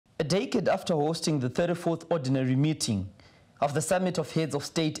A decade after hosting the 34th ordinary meeting of the Summit of Heads of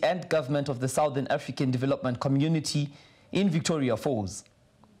State and Government of the Southern African Development Community in Victoria Falls,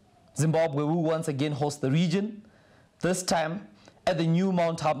 Zimbabwe will once again host the region, this time at the new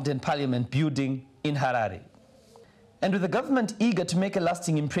Mt Hampden Parliament building in Harare. And with the government eager to make a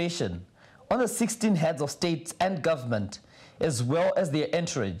lasting impression on the 16 heads of state and government, as well as their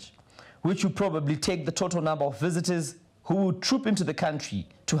entourage, which will probably take the total number of visitors who will troop into the country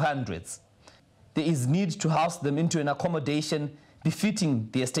to hundreds, there is need to house them into an accommodation befitting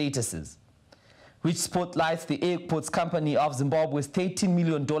their statuses, which spotlights the airports company of Zimbabwe's $13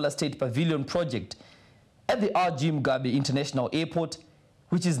 million State Pavilion project at the R.G. Mugabe International Airport,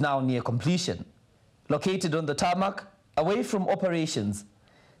 which is now near completion. Located on the tarmac, away from operations,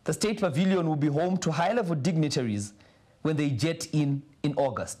 the State Pavilion will be home to high-level dignitaries when they jet in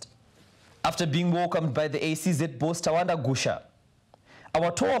August. After being welcomed by the ACZ boss Tawanda Gusha,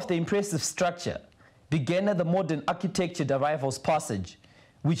 our tour of the impressive structure began at the modern architectured Arrivals Passage,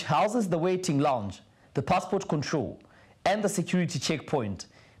 which houses the waiting lounge, the passport control, and the security checkpoint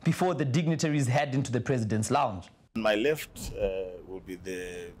before the dignitaries head into the President's Lounge. On my left will be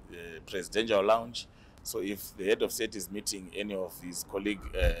the Presidential Lounge. So if the head of state is meeting any of his colleague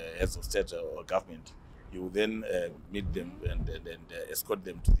heads of state or government, you will then meet them and escort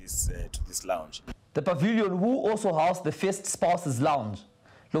them to this lounge. The pavilion will also house the First Spouses Lounge,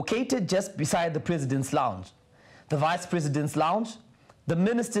 located just beside the President's Lounge, the Vice President's Lounge, the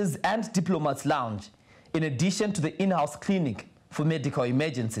Ministers and Diplomats Lounge, in addition to the in-house clinic for medical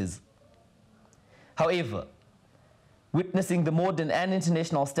emergencies. However, witnessing the modern and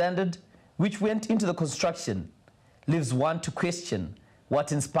international standard which went into the construction leaves one to question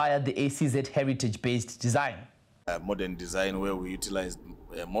what inspired the ACZ heritage-based design. Modern design where we utilized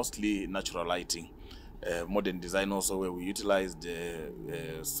mostly natural lighting. Modern design also where we utilized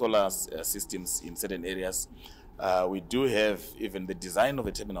solar systems in certain areas. We do have even the design of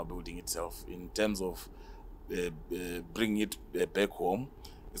the terminal building itself in terms of bringing it back home.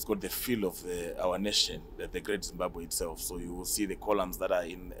 It's got the feel of our nation, the Great Zimbabwe itself. So you will see the columns that are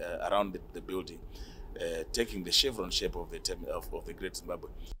in around the building, taking the chevron shape of the Great Zimbabwe.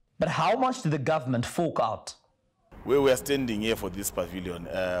 But how much did the government fork out? Where we are standing here for this pavilion,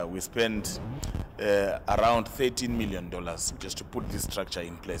 we spent around $13 million just to put this structure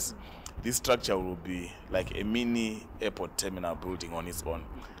in place. This structure will be like a mini airport terminal building on its own,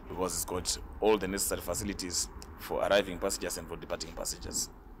 because it's got all the necessary facilities for arriving passengers and for departing passengers.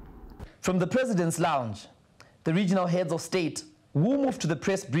 From the President's Lounge, the regional heads of state will move to the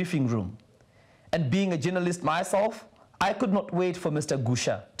press briefing room. And being a journalist myself, I could not wait for Mr.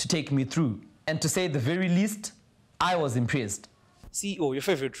 Gusha to take me through. And to say the very least, I was impressed. CEO, your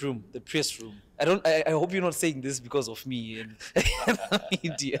favorite room, the press room. I hope you're not saying this because of me and the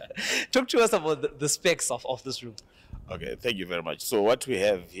media. Talk to us about the specs of this room. Okay, thank you very much. So what we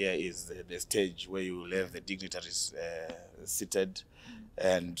have here is the stage where you will have the dignitaries seated,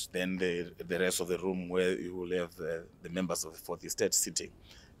 and then the rest of the room where you will have the members for the state sitting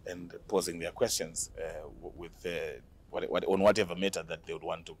and posing their questions on whatever matter that they would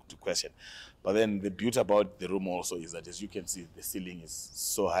want to question. But then the beauty about the room also is that, as you can see, the ceiling is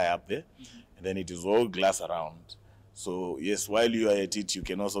so high up there, and then it is all glass around. So yes, while you are at it, you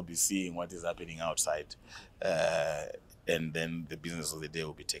can also be seeing what is happening outside, and then the business of the day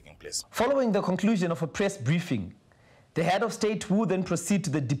will be taking place. Following the conclusion of a press briefing, the head of state will then proceed to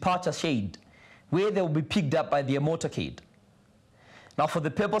the departure shade, where they will be picked up by their motorcade. Now, for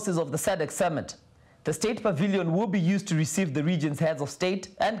the purposes of the SADC Summit, the State Pavilion will be used to receive the region's heads of state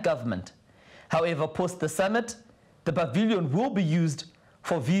and government. However, post the summit, the pavilion will be used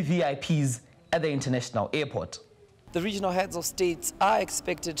for VVIPs at the international airport. The regional heads of states are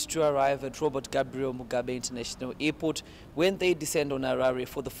expected to arrive at Robert Gabriel Mugabe International Airport when they descend on Harare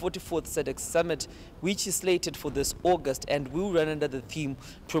for the 44th SADC Summit, which is slated for this August and will run under the theme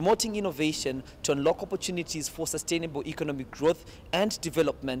Promoting Innovation to Unlock Opportunities for Sustainable Economic Growth and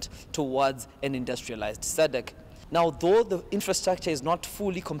Development Towards an Industrialized SADC. Now, though the infrastructure is not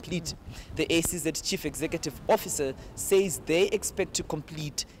fully complete, the ACZ Chief Executive Officer says they expect to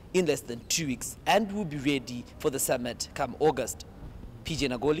complete in less than 2 weeks and will be ready for the summit come August. PJ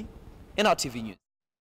Nagoli, NRTV News.